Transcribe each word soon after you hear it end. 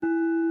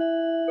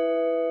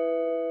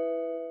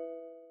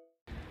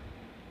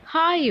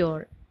Hi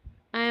all,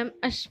 I am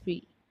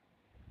Ashvi.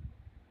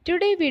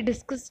 Today we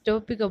discuss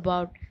topic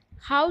about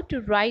how to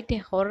write a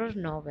horror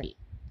novel.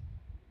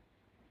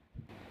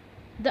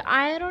 The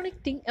ironic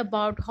thing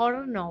about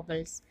horror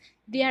novels,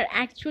 they are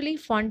actually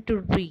fun to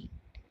read.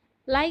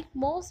 Like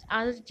most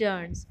other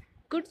genres,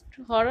 good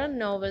horror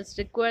novels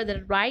require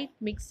the right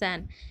mix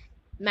and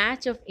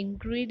match of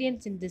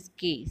ingredients in this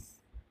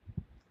case.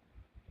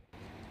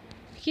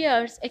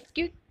 Here's a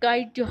quick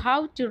guide to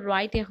how to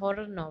write a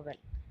horror novel.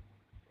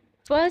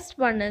 First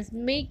one is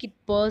make it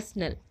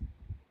personal.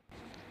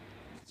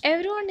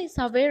 Everyone is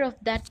aware of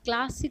that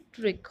classic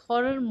trick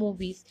horror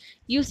movies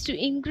used to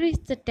increase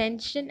the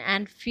tension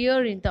and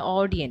fear in the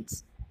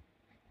audience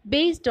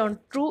based on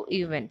true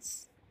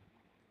events.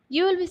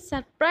 You will be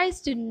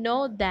surprised to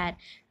know that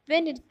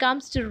when it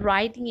comes to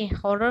writing a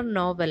horror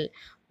novel,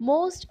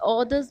 most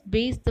authors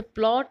base the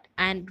plot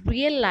and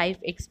real life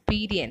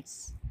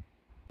experience.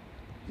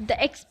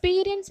 The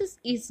experiences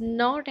is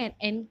not an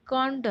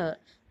encounter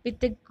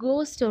with a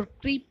ghost or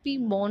creepy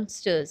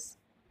monsters.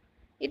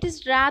 It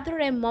is rather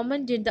a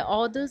moment in the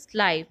author's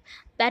life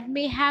that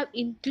may have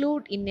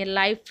included in a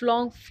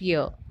lifelong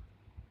fear.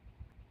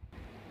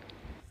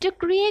 To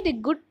create a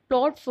good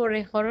plot for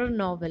a horror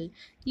novel,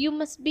 you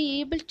must be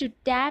able to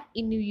tap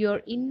into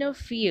your inner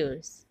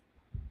fears.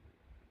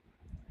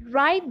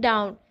 Write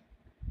down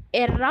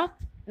a rough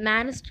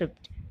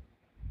manuscript.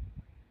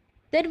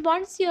 Then,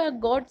 once you have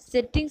got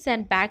settings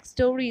and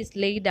backstory is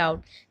laid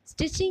out,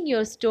 stitching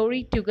your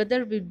story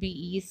together will be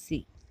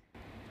easy.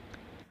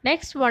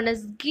 Next one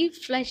is give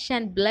flesh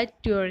and blood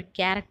to your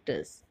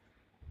characters.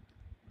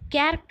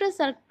 Characters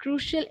are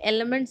crucial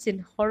elements in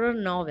horror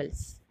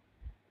novels.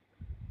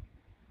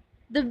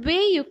 The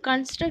way you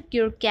construct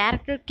your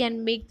character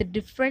can make the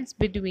difference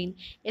between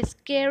a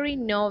scary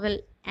novel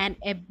and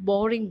a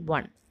boring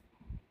one.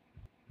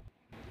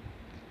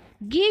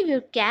 Give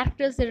your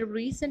characters a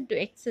reason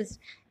to exist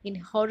in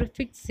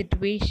horrific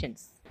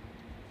situations.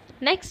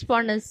 Next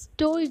one is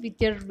toy with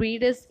your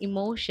reader's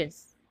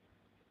emotions.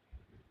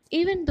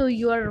 Even though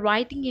you are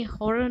writing a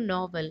horror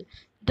novel,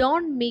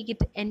 don't make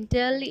it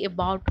entirely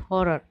about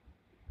horror.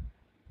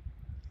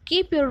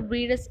 Keep your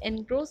readers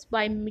engrossed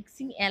by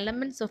mixing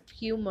elements of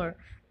humor,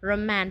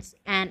 romance,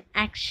 and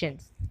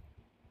actions.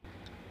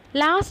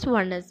 Last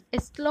one is a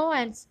slow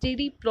and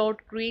steady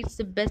plot creates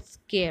the best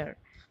scare.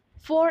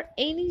 For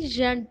any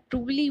genre to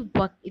truly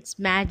work its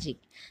magic,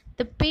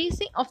 the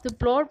pacing of the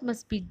plot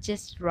must be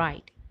just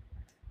right.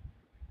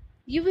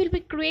 You will be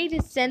create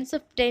a sense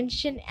of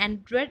tension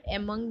and dread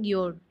among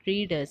your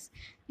readers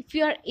if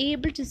you are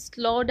able to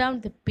slow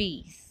down the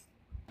pace.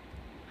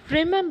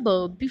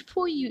 Remember,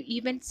 before you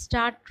even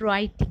start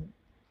writing,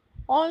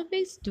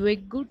 always do a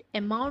good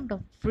amount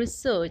of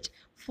research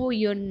for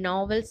your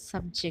novel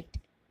subject.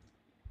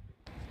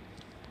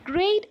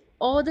 Great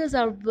authors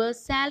are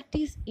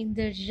versatilities in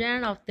the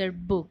genre of their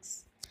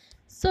books.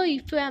 So,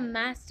 if you have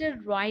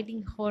mastered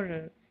writing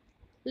horror,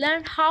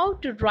 learn how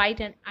to write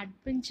an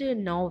adventure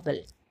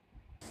novel.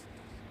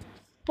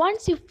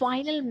 Once your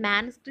final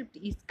manuscript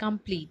is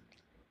complete,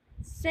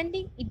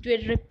 sending it to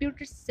a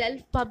reputed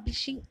self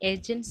publishing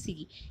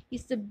agency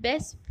is the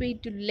best way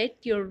to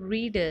let your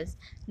readers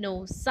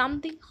know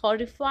something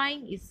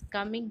horrifying is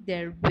coming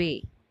their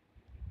way.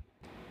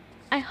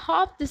 I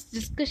hope this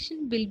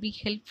discussion will be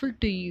helpful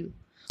to you.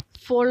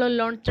 Follow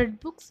Launchpad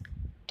Books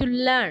to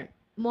learn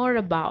more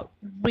about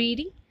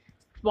reading,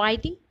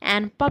 writing,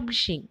 and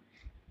publishing.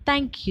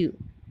 Thank you.